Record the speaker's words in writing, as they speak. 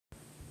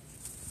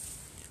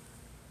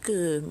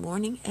Good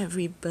morning,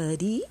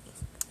 everybody.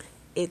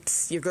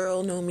 It's your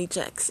girl, Nomi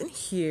Jackson,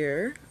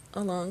 here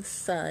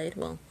alongside,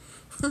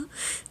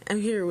 I'm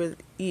here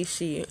with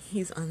Ishi.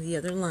 He's on the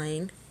other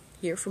line,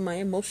 here for my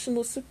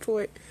emotional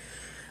support.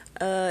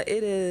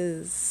 It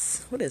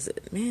is, what is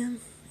it, man?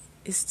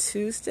 It's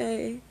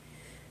Tuesday,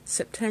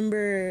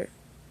 September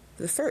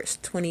the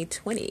 1st,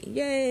 2020.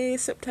 Yay,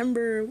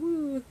 September,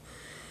 woo.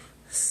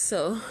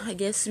 So, I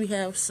guess we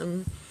have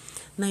some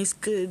nice,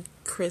 good,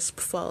 crisp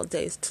fall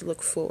days to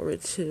look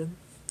forward to.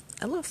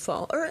 I love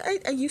fall, or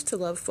I used to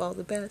love fall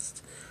the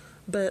best,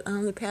 but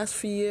the past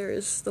few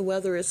years the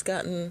weather has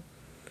gotten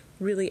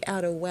really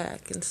out of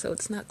whack, and so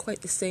it's not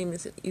quite the same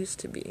as it used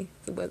to be.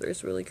 The weather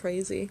is really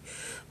crazy.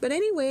 But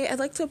anyway, I'd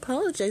like to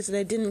apologize that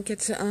I didn't get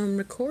to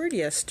record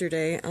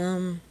yesterday.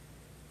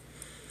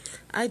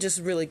 I just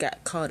really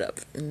got caught up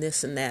in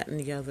this and that and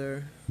the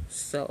other,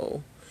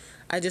 so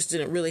I just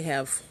didn't really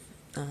have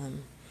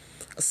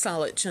a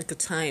solid chunk of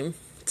time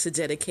to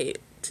dedicate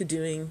to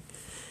doing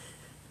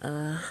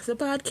the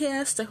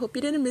podcast. I hope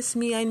you didn't miss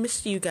me. I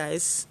missed you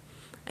guys.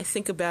 I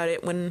think about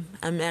it when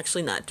I'm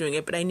actually not doing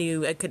it, but I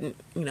knew I couldn't,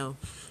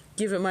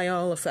 give it my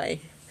all if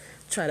I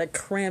try to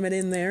cram it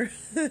in there.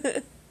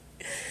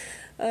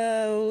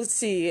 Let's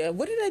see.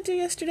 What did I do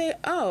yesterday?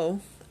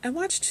 Oh, I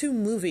watched 2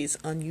 movies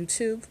on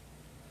YouTube.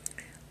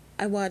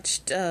 I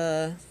watched,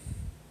 what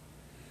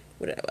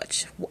did I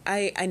watch?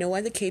 I Know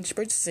Why the Caged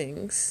Bird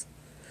Sings,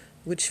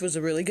 which was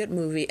a really good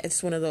movie.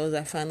 It's one of those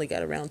I finally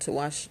got around to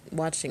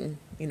watching.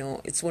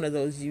 It's one of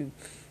those you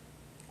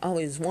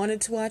always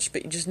wanted to watch,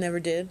 but you just never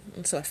did.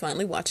 And so I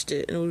finally watched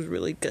it, and it was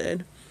really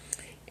good.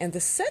 And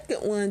the second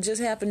one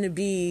just happened to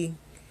be,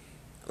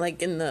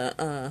 like, in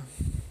the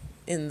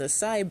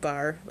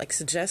sidebar, like,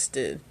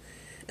 suggested.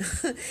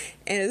 And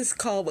it's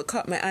called, what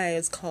caught my eye,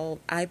 it's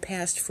called I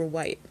Passed for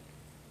White.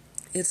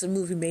 It's a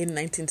movie made in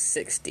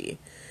 1960.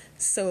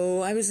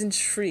 So I was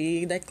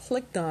intrigued. I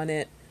clicked on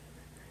it.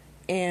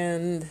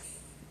 And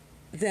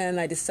then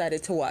I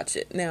decided to watch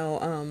it.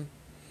 Now,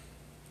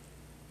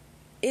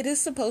 it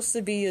is supposed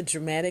to be a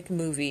dramatic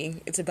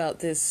movie. It's about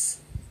this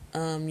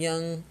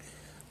young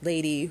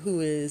lady who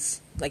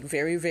is like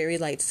very, very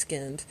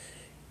light-skinned,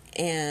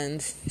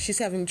 and she's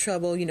having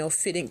trouble,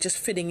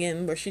 fitting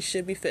in where she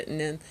should be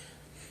fitting in.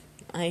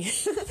 I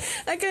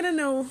gotta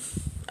know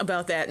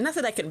about that. Not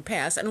that I can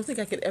pass. I don't think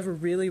I could ever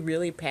really,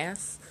 really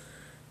pass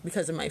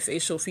because of my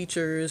facial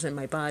features and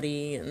my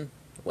body and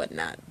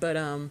whatnot. But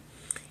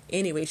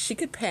anyway, she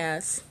could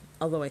pass,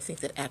 although I think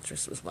that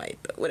actress was white,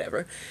 but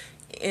whatever.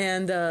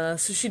 And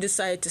so she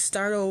decided to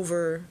start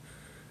over,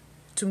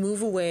 to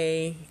move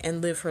away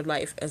and live her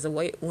life as a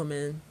white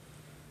woman.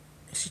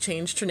 She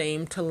changed her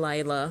name to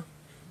Lila,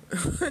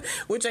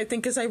 which I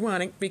think is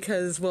ironic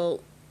because,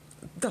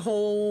 the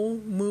whole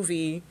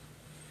movie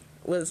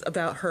was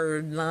about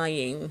her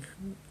lying.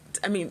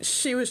 I mean,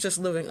 she was just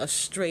living a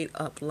straight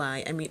up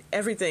lie. I mean,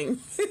 everything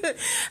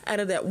out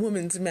of that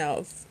woman's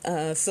mouth.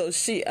 So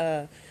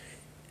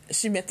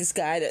she met this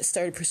guy that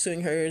started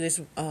pursuing her, this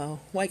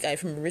white guy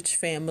from a rich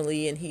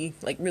family, and he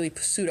really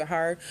pursued her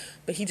hard,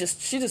 but she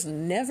just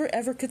never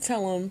ever could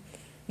tell him,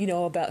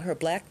 about her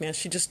blackness.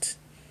 She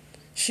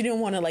didn't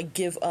want to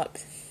give up,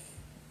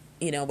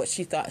 what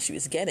she thought she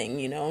was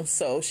getting,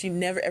 so she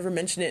never ever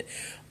mentioned it.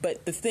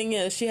 But the thing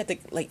is, she had to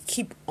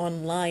keep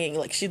on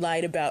lying. She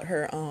lied about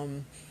her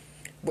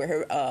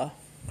where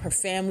her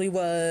family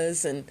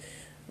was, and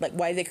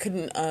why they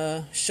couldn't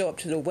show up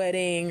to the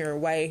wedding, or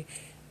why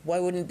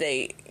wouldn't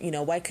they,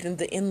 why couldn't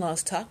the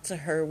in-laws talk to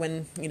her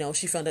when,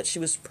 she found out she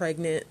was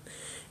pregnant?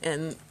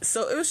 And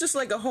so it was just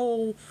a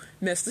whole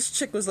mess. This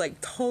chick was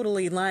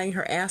totally lying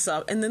her ass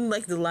off. And then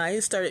the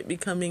lies started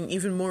becoming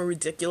even more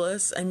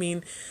ridiculous. I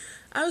mean,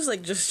 I was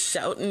just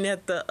shouting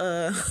at the,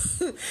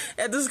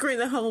 at the screen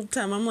the whole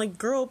time. I'm like,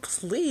 girl,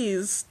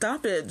 please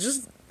stop it.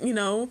 Just,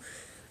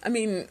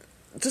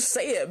 just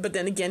say it. But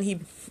then again, he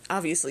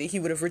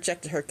would have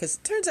rejected her because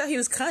it turns out he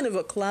was kind of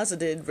a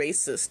closeted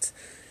racist.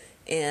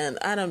 And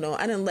I don't know,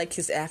 I didn't like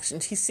his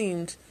actions. He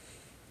seemed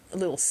a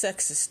little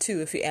sexist too,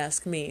 if you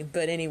ask me.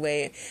 But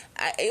anyway,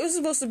 it was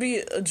supposed to be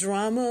a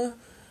drama,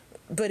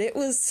 but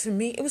to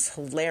me, it was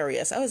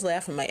hilarious. I was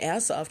laughing my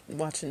ass off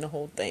watching the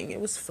whole thing.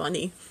 It was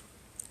funny.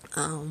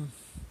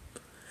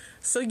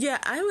 So yeah,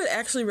 I would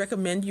actually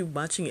recommend you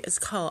watching it. It's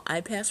called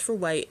I Pass for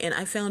White, and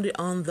I found it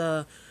on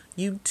the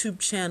YouTube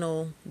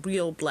channel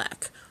Reel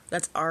Black.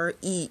 That's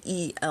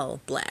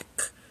REEL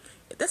Black.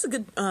 That's a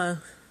good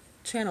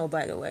channel,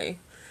 by the way.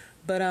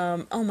 But,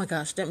 oh my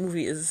gosh, that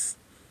movie is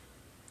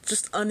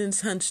just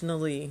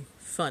unintentionally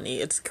funny.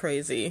 It's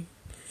crazy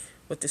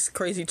what this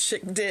crazy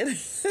chick did.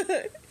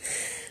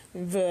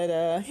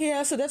 But,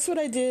 yeah, so that's what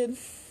I did.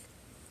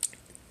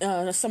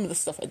 Some of the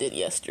stuff I did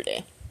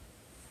yesterday.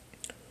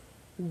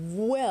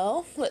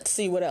 Well, let's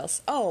see what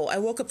else. Oh, I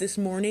woke up this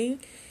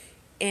morning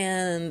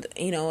and,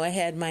 I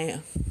had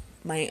my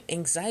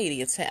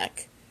anxiety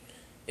attack.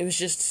 It was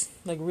just,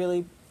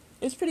 really,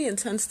 it was pretty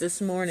intense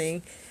this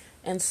morning.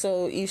 And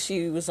so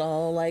Ishi was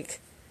all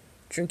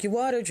drink your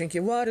water, drink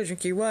your water,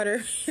 drink your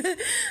water.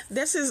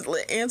 That's his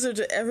answer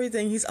to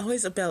everything. He's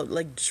always about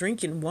like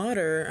drinking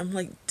water. I'm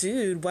like,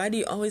 dude, why do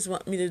you always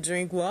want me to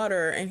drink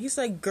water? And he's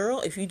like,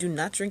 girl, if you do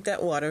not drink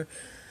that water.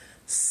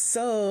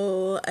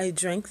 So I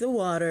drank the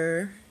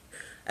water.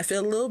 I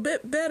feel a little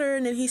bit better.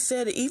 And then he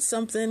said, eat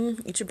something,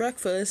 eat your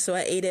breakfast. So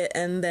I ate it,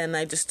 and then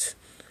I just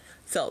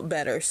felt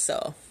better.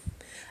 So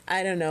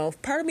I don't know.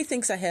 Part of me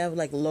thinks I have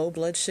like low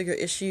blood sugar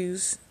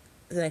issues,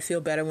 that I feel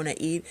better when I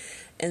eat.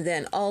 And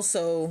then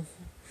also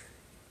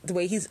the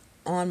way he's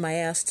on my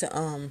ass to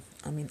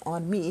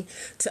on me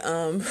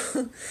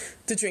to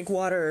to drink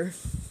water.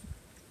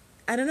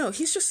 I don't know.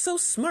 He's just so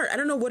smart. I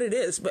don't know what it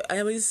is, but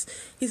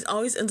he's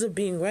always ends up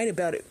being right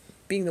about it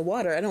being the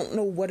water. I don't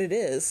know what it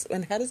is.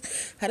 And how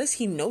does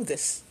he know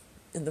this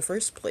in the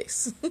first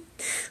place?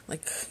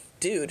 Like,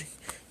 dude,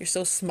 you're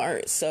so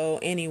smart. So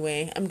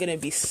anyway, I'm going to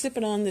be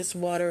sipping on this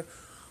water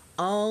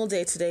all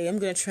day today. I'm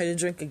going to try to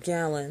drink a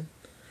gallon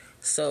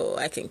so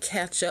I can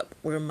catch up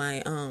where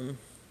my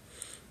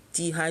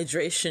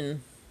dehydration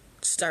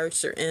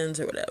starts or ends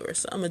or whatever.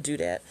 So I'm gonna do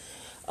that.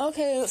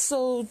 Okay,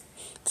 so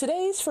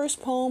today's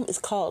first poem is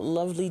called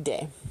Lovely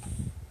Day.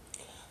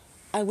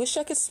 I wish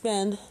I could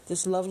spend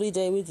this lovely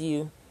day with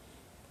you.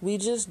 We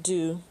just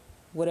do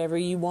whatever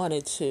you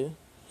wanted to.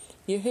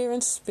 You're here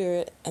in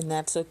spirit, and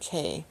that's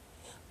okay.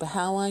 But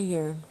how I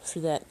yearn for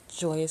that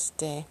joyous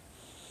day.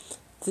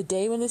 The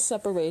day when the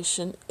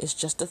separation is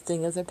just a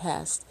thing of the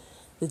past.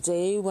 The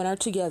day when our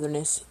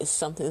togetherness is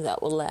something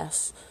that will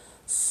last.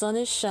 Sun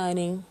is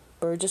shining,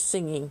 birds are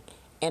singing,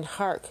 and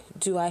hark,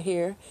 do I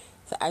hear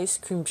the ice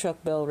cream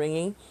truck bell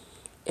ringing?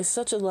 It's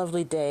such a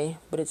lovely day,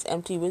 but it's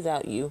empty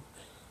without you.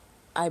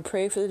 I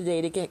pray for the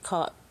day to get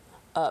caught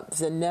up,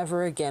 then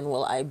never again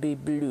will I be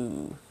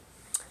blue.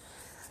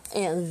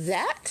 And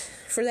that,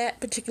 for that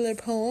particular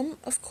poem,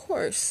 of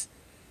course,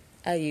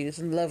 I use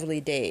Lovely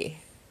Day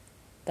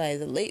by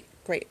the late,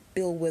 great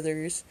Bill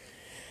Withers.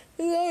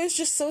 It was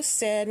just so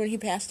sad when he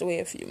passed away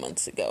a few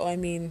months ago. I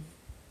mean,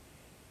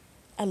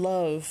 I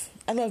love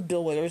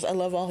Bill Withers. I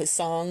love all his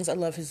songs. I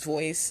love his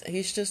voice. He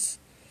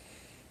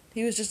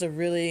was just a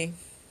really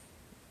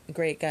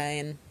great guy,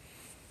 and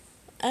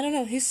I don't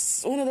know,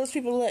 he's one of those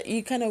people that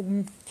you kind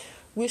of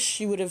wish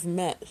you would have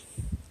met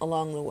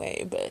along the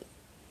way, but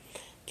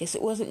guess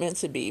it wasn't meant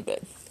to be.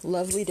 But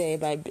Lovely Day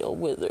by Bill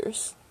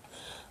Withers.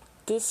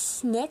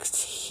 This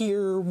next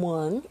here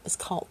one is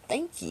called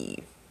Thank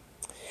You.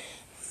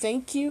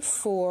 Thank you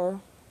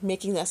for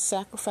making that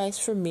sacrifice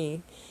for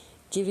me,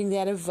 giving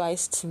that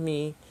advice to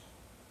me,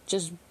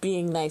 just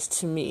being nice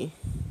to me.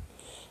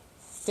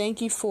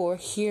 Thank you for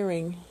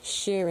hearing,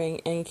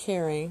 sharing, and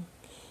caring.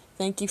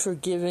 Thank you for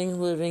giving,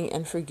 living,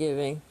 and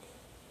forgiving.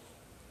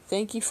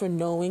 Thank you for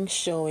knowing,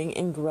 showing,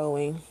 and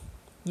growing.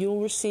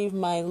 You'll receive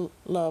my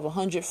love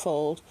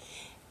 100-fold,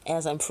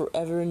 as I'm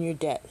forever in your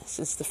debt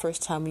since the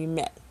first time we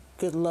met.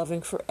 Good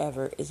loving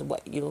forever is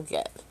what you'll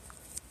get.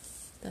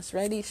 That's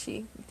right, Ishii.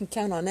 You can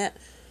count on that.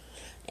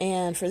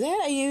 And for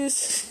that, I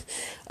used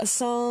a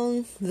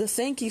song, the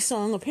thank you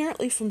song,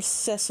 apparently from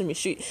Sesame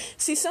Street.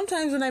 See,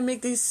 sometimes when I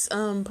make these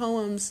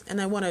poems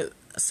and I want a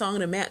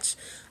song to match,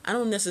 I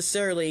don't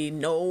necessarily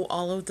know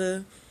all of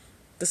the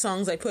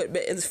songs I put,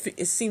 but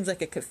it seems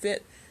like it could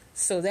fit.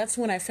 So that's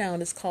when I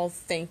found it's called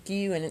Thank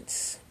You, and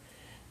it's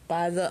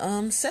by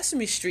the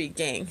Sesame Street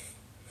gang.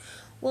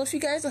 Well, if you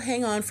guys will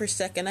hang on for a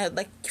second, I'd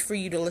like for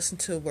you to listen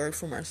to a word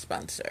from our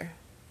sponsor.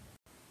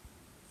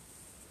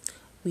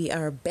 We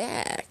are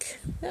back.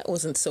 That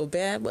wasn't so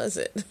bad, was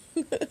it?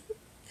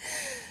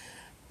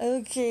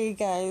 Okay,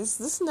 guys.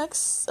 This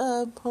next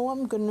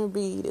poem I'm going to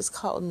read is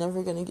called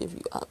Never Gonna Give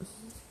You Up.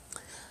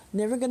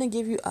 Never gonna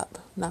give you up,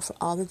 not for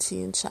all the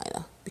tea in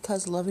China.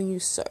 Because loving you,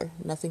 sir,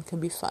 nothing can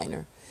be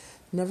finer.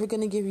 Never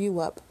gonna give you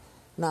up,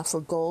 not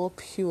for gold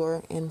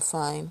pure and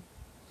fine.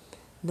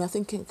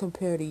 Nothing can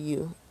compare to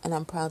you, and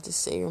I'm proud to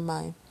say you're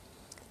mine.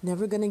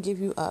 Never gonna give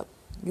you up.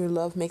 Your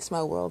love makes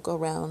my world go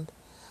round.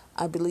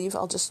 I believe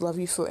I'll just love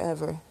you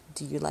forever.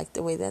 Do you like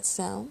the way that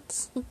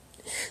sounds?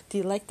 Do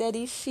you like that,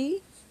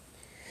 Ishii?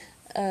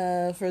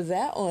 For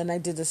that one, I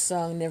did the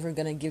song Never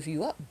Gonna Give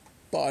You Up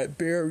by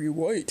Barry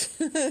White.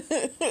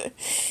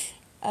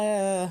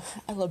 I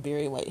love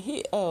Barry White.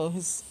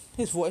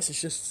 His voice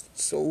is just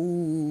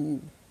so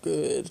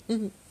good.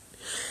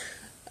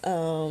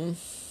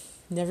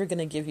 Never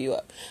Gonna Give You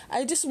Up.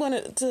 I just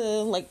wanted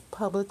to,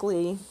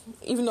 publicly,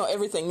 even though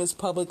everything is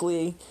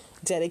publicly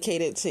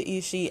dedicated to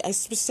Ishii, I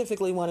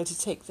specifically wanted to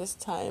take this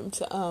time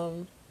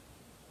to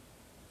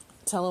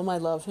tell him I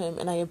love him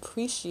and I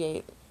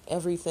appreciate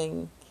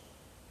everything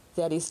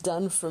that he's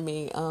done for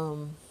me.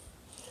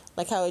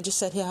 Like how I just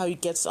said how he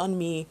gets on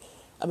me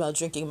about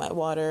drinking my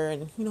water,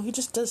 and he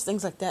just does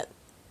things like that.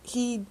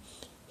 He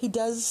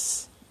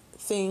does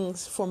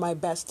things for my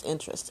best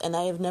interest, and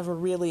I have never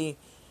really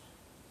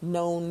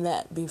known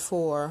that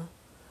before.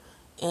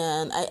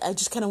 And I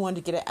just kind of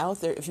wanted to get it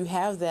out there. If you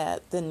have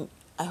that, then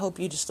I hope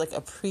you just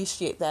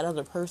appreciate that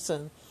other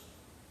person.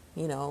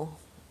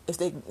 If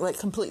they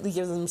completely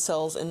give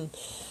themselves, and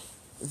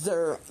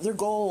their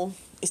goal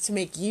is to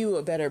make you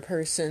a better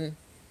person,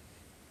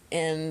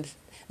 and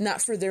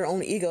not for their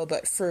own ego,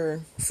 but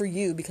for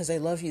you, because they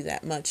love you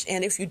that much.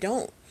 And if you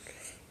don't,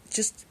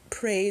 just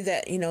pray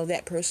that,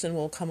 that person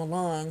will come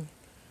along.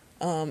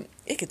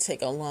 It could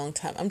take a long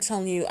time. I'm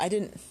telling you,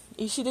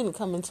 she didn't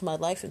come into my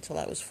life until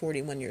I was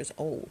 41 years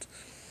old.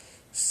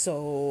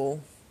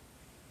 So,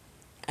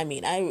 I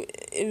mean,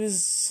 it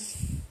was,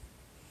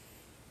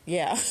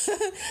 yeah.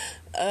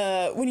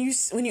 When you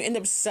end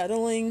up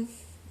settling,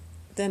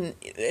 then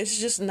it's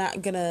just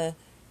not gonna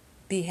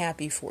be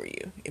happy for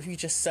you if you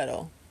just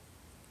settle.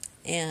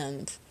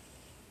 And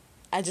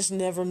I just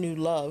never knew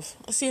love.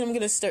 See, I'm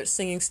gonna start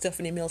singing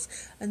Stephanie Mills.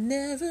 I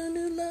never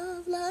knew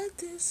love like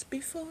this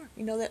before.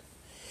 You know that?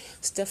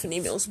 Stephanie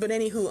Mills. But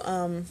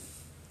anywho,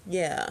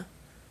 yeah.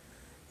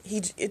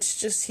 He's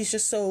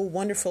just so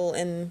wonderful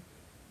and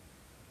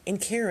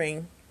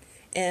caring.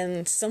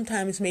 And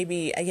sometimes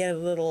maybe I get a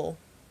little,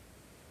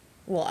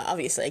 well,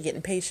 obviously I get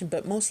impatient,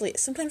 but mostly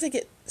sometimes I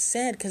get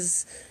sad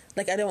because,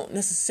 like, I don't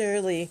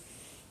necessarily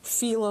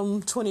feel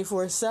him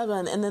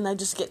 24/7, and then I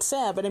just get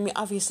sad. But I mean,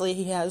 obviously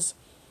he has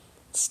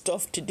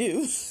stuff to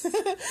do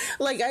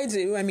like I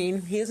do. I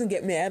mean, he doesn't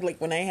get mad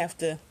like when I have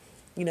to,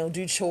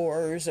 do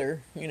chores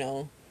or,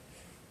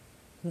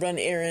 run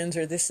errands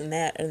or this and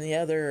that and the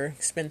other, or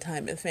spend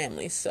time with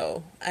family.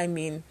 So, I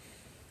mean,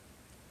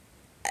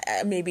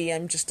 maybe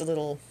I'm just a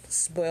little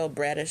spoiled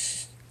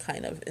bratish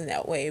kind of in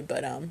that way,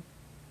 but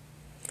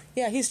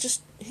yeah, he's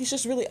just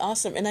really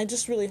awesome, and I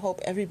just really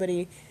hope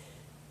everybody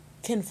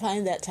can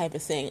find that type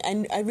of thing.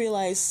 And I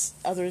realize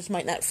others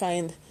might not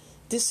find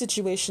this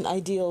situation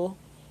ideal,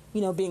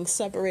 being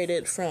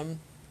separated from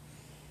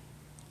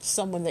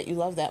someone that you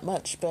love that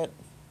much, but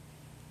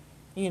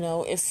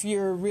if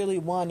you're really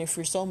one, if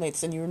you're soulmates,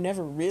 then you're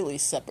never really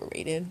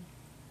separated.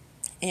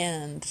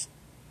 And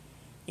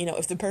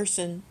if the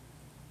person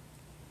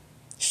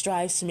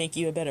strives to make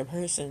you a better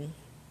person,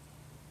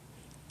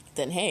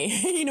 then hey,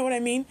 you know what I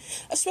mean?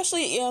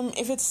 Especially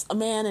if it's a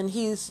man and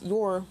he's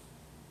your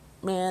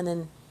man,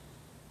 and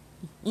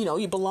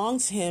you belong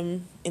to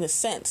him in a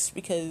sense,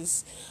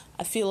 because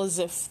I feel as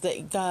if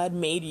that God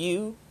made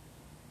you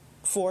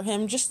for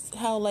him, just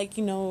how like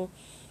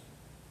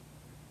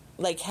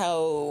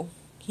how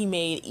he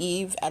made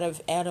Eve out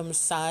of Adam's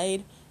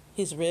side,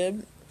 his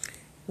rib.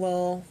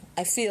 Well,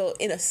 I feel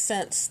in a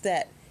sense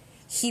that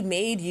he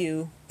made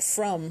you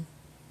from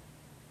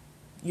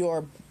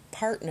your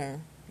partner,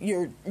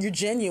 your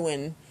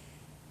genuine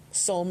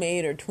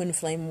soulmate or twin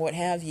flame, what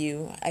have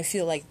you. I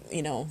feel like,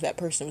 that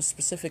person was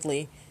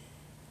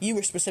you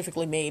were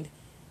specifically made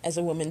as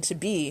a woman to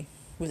be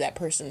with that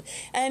person.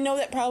 And I know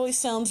that probably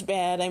sounds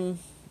bad.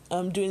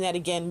 I'm doing that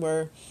again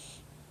where,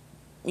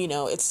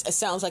 it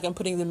sounds like I'm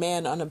putting the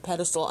man on a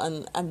pedestal,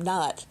 and I'm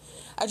not.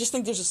 I just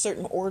think there's a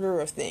certain order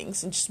of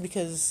things, and just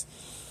because,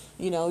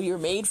 you're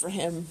made for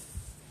him,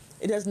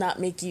 it does not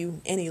make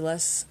you any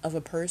less of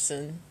a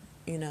person.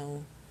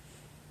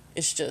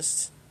 It's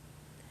just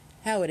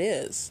how it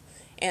is.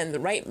 And the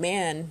right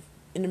man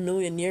in a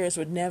million years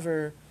would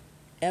never,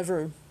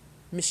 ever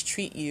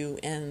mistreat you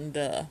and,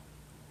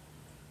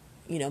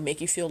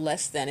 make you feel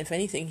less than. If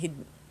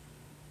anything,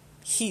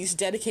 he's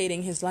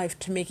dedicating his life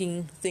to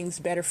making things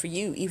better for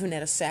you, even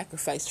at a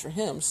sacrifice for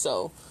him.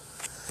 So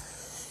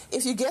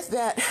if you get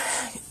that,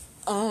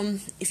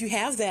 if you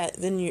have that,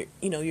 then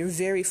you're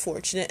very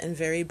fortunate and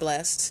very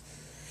blessed,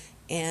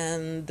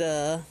 and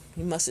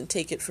you mustn't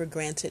take it for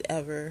granted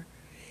ever.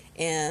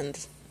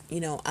 And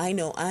I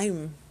know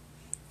I'm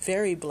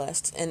very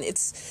blessed, and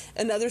it's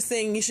another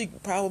thing you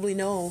should probably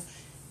know.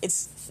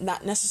 It's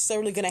not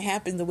necessarily going to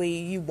happen the way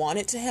you want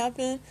it to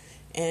happen,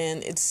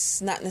 and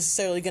it's not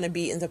necessarily going to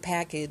be in the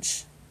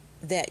package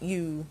that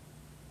you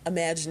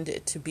imagined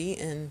it to be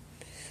in,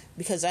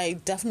 because I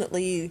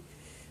definitely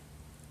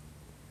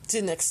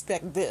didn't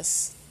expect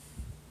this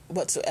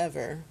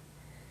whatsoever.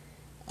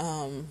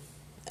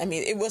 I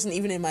mean, it wasn't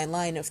even in my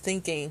line of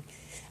thinking.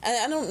 And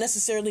I don't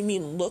necessarily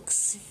mean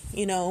looks,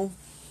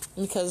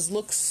 because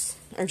looks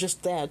are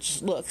just that,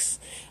 just looks.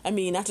 I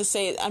mean, not to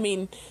say,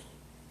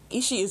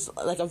 Ishii is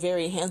like a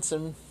very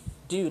handsome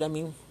dude. I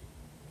mean,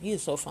 he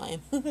is so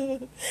fine.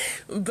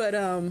 But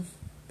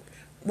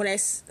what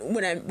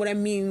I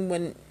mean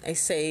when I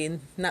say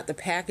not the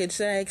package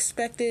that I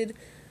expected,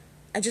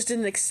 I just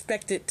didn't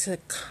expect it to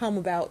come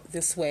about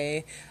this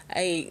way.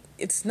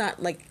 It's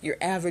not like your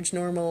average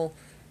normal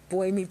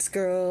boy meets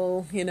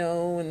girl,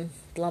 and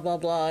blah blah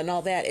blah and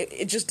all that.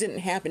 It just didn't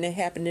happen. It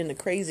happened in a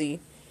crazy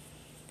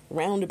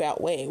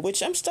roundabout way,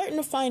 which I'm starting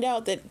to find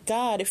out that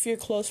God, if you're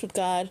close with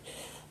God,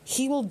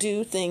 he will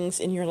do things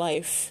in your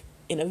life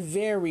in a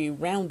very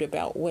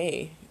roundabout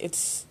way.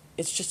 It's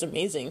just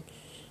amazing.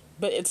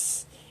 But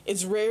it's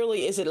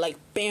rarely is it like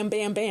bam,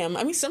 bam, bam.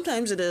 I mean,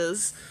 sometimes it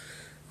is,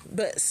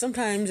 but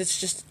sometimes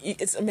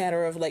it's a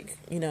matter of like,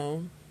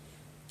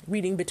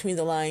 reading between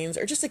the lines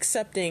or just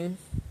accepting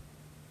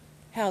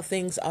how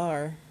things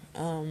are.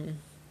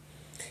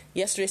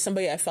 Yesterday,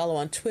 somebody I follow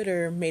on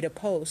Twitter made a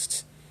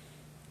post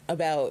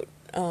about,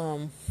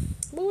 what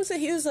was it?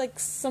 He was like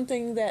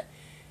something that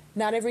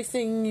not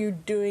everything you're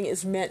doing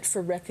is meant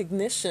for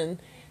recognition.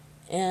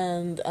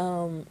 And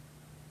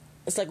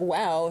It's like,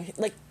 wow,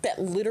 like that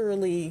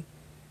literally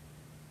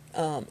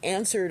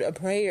answered a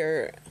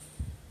prayer.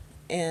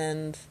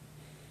 And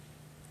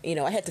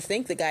I had to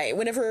thank the guy.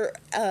 Whenever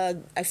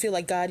I feel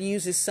like God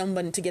uses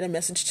someone to get a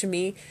message to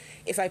me,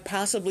 if I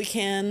possibly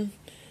can,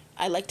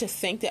 I like to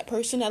thank that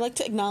person. I like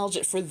to acknowledge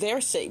it for their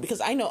sake,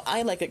 because I know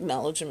I like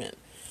acknowledgement.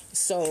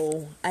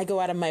 So I go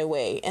out of my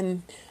way.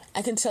 And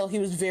I can tell he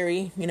was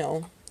very,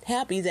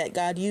 happy that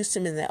God used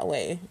him in that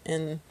way.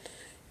 And,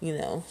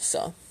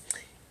 so.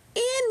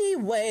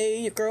 Anyway,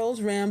 your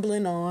girl's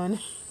rambling on.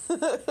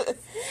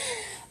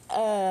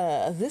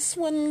 This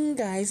one,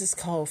 guys, is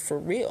called For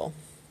Real.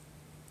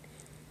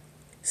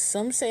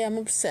 Some say I'm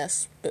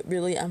obsessed, but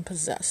really I'm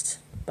possessed.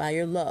 By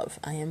your love,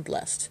 I am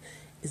blessed.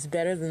 It's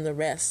better than the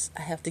rest.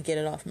 I have to get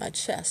it off my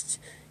chest.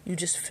 You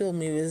just fill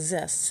me with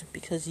zest,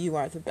 because you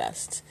are the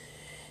best.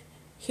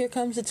 Here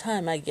comes the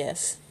time, I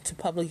guess,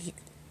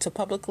 to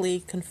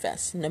publicly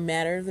confess, no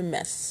matter the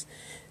mess.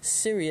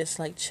 Serious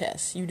like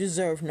chess, you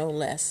deserve no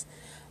less.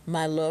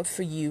 My love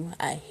for you,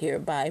 I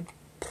hereby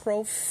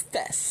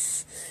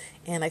profess.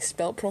 And I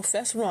spelled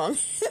profess wrong.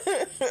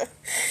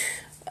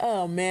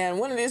 Oh man,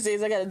 one of these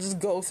days I gotta just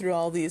go through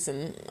all these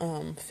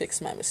and fix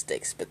my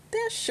mistakes. But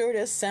that sure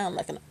does sound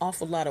like an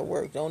awful lot of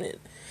work, don't it?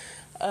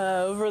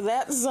 For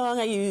that song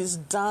I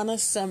used Donna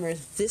Summer.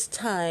 This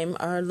time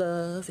our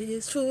love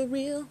is for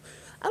real.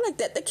 I like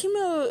that. That came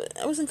out,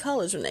 I was in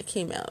college when that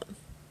came out.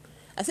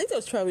 I think that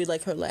was probably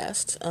like her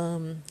last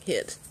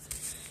hit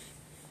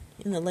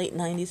in the late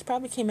 90s.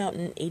 Probably came out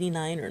in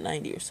 89 or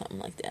 90 or something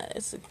like that.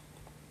 It's a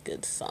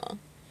good song.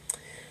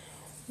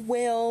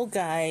 Well,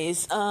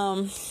 guys,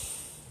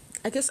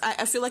 I guess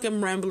I feel like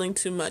I'm rambling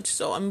too much,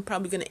 so I'm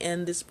probably going to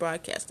end this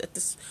broadcast at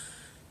this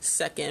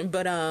second.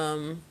 But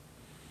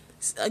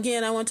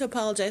again, I want to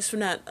apologize for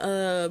not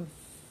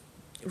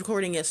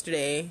recording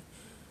yesterday.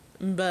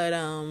 But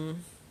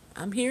I'm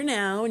here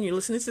now, and you're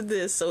listening to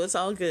this, so it's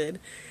all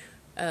good.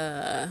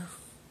 And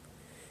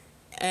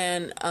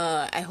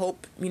I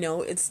hope,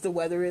 the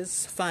weather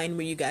is fine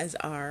where you guys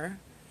are.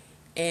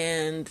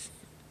 And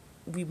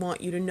we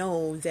want you to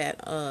know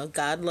that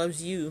God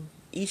loves you.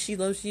 Ishi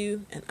loves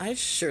you, and I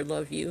sure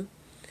love you.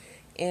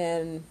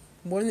 And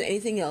more than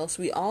anything else,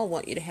 we all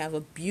want you to have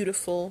a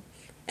beautiful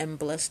and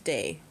blessed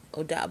day.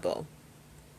 Odabo.